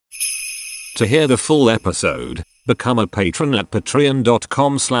To hear the full episode, become a patron at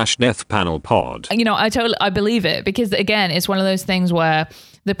patreon.com/deathpanelpod. I believe it, because again, it's one of those things where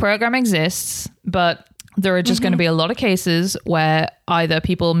the program exists, but there are just going to be a lot of cases where either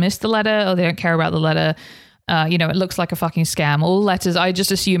people miss the letter or they don't care about the letter. It looks like a fucking scam. All letters, I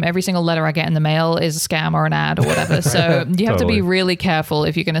just assume every single letter I get in the mail is a scam or an ad or whatever. So you have to be really careful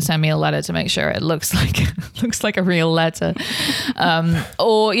if you're going to send me a letter to make sure it looks like a real letter.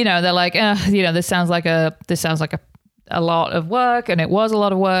 Or they're like, this sounds like a lot of work, and it was a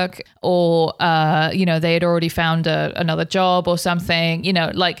lot of work. Or they had already found another job or something.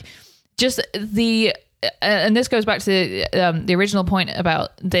 Just the and this goes back to the original point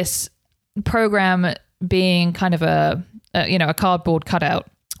about this program being kind of a cardboard cutout,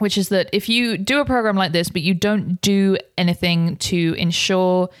 which is that if you do a program like this, but you don't do anything to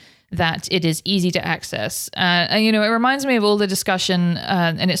ensure that it is easy to access, it reminds me of all the discussion,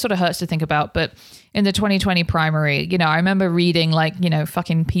 and it sort of hurts to think about, but in the 2020 primary, I remember reading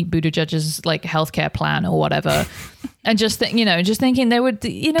fucking Pete Buttigieg's healthcare plan or whatever, and just thinking they would,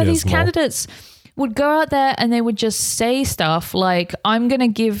 these candidates would go out there and they would just say stuff like, I'm going to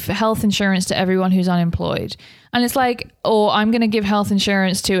give health insurance to everyone who's unemployed. And it's like, or I'm going to give health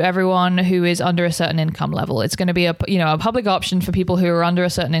insurance to everyone who is under a certain income level. It's going to be a public option for people who are under a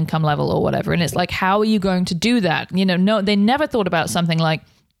certain income level or whatever. And it's like, how are you going to do that? No, they never thought about something like,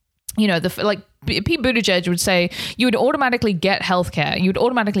 Pete Buttigieg would say you would automatically get healthcare. You would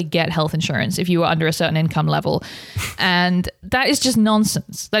automatically get health insurance if you were under a certain income level. And that is just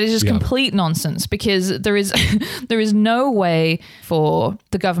nonsense. That is just complete nonsense, because there is no way for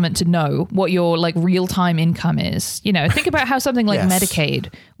the government to know what your real-time income is. Think about how something like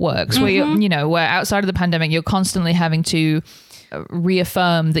Medicaid works, where where outside of the pandemic, you're constantly having to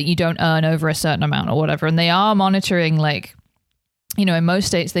reaffirm that you don't earn over a certain amount or whatever. And they are monitoring in most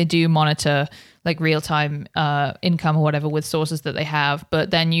states, they do monitor real-time income or whatever with sources that they have.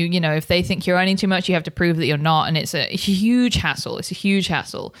 But then if they think you're earning too much, you have to prove that you're not. And it's a huge hassle. It's a huge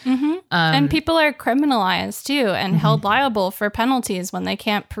hassle. And people are criminalized too and held liable for penalties when they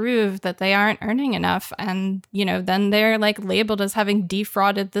can't prove that they aren't earning enough. And, then they're labeled as having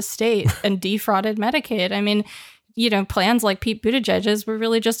defrauded the state and defrauded Medicaid. I mean, plans like Pete Buttigieg's were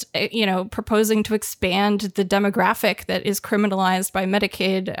really just, proposing to expand the demographic that is criminalized by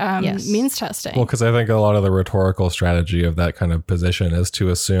Medicaid means testing. Well, because I think a lot of the rhetorical strategy of that kind of position is to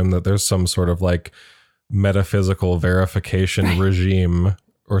assume that there's some sort of metaphysical verification regime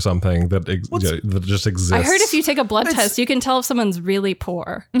or something that just exists. I heard if you take a blood test, you can tell if someone's really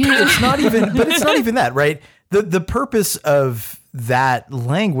poor. It's not even that, right? The purpose of that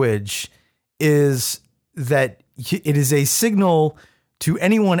language is that it is a signal to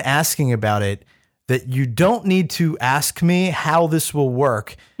anyone asking about it that you don't need to ask me how this will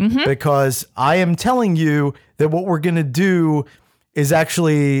work, because I am telling you that what we're going to do is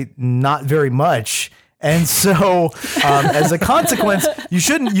actually not very much. And so as a consequence, you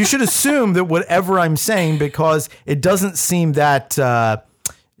should assume that whatever I'm saying, because it doesn't seem that,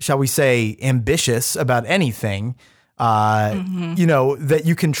 shall we say, ambitious about anything, that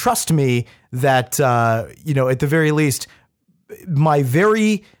you can trust me that, at the very least, my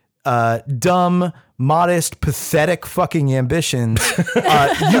very dumb, modest, pathetic fucking ambitions,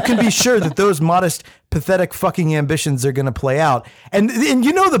 you can be sure that those modest, pathetic fucking ambitions are going to play out. And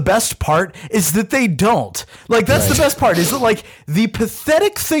the best part is that they don't. That's the best part, is that the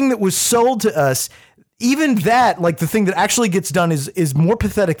pathetic thing that was sold to us, even that, the thing that actually gets done is more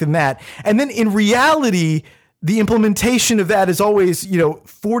pathetic than that. And then in reality, the implementation of that is always,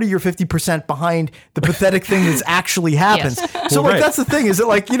 40 or 50% behind the pathetic thing that's actually happens. Yes. So that's the thing, is that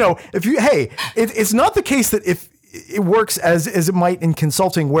it's not the case that if it works as it might in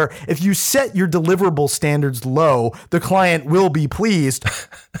consulting, where if you set your deliverable standards low, the client will be pleased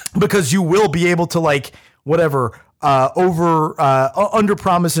because you will be able to under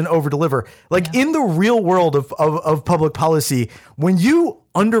promise and over deliver. In the real world of public policy, when you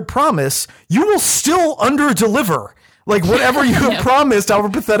under promise, you will still under deliver. Whatever you have promised, however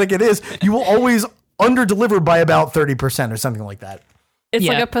pathetic it is, you will always under deliver by about 30% or something like that. It's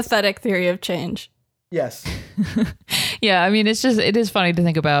like a pathetic theory of change. Yes. Yeah. I mean, it is funny to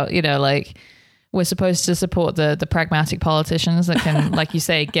think about, we're supposed to support the pragmatic politicians that can, like you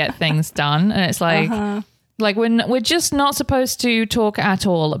say, get things done. And it's we're just not supposed to talk at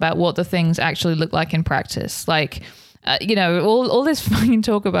all about what the things actually look like in practice. All this fucking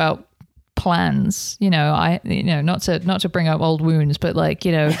talk about plans, not to bring up old wounds, but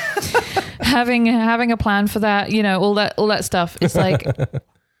having a plan for that, all that stuff. It's once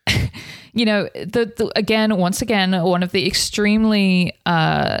again, one of the extremely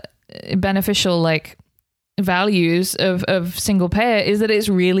beneficial like values of single payer is that it's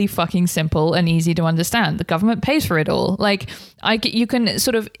really fucking simple and easy to understand. The government pays for it all. Like you can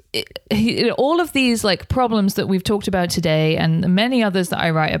sort of all of these like problems that we've talked about today and many others that I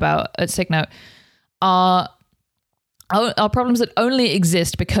write about at Sicknote are problems that only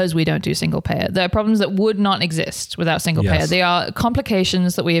exist because we don't do single payer. They're problems that would not exist without single payer. They are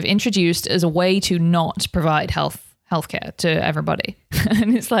complications that we have introduced as a way to not provide healthcare to everybody.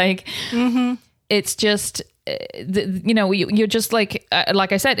 And it's like, it's just, you're just like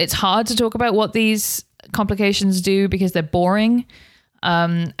I said, it's hard to talk about what these complications do because they're boring.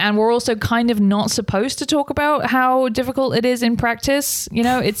 And we're also kind of not supposed to talk about how difficult it is in practice. You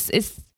know, it's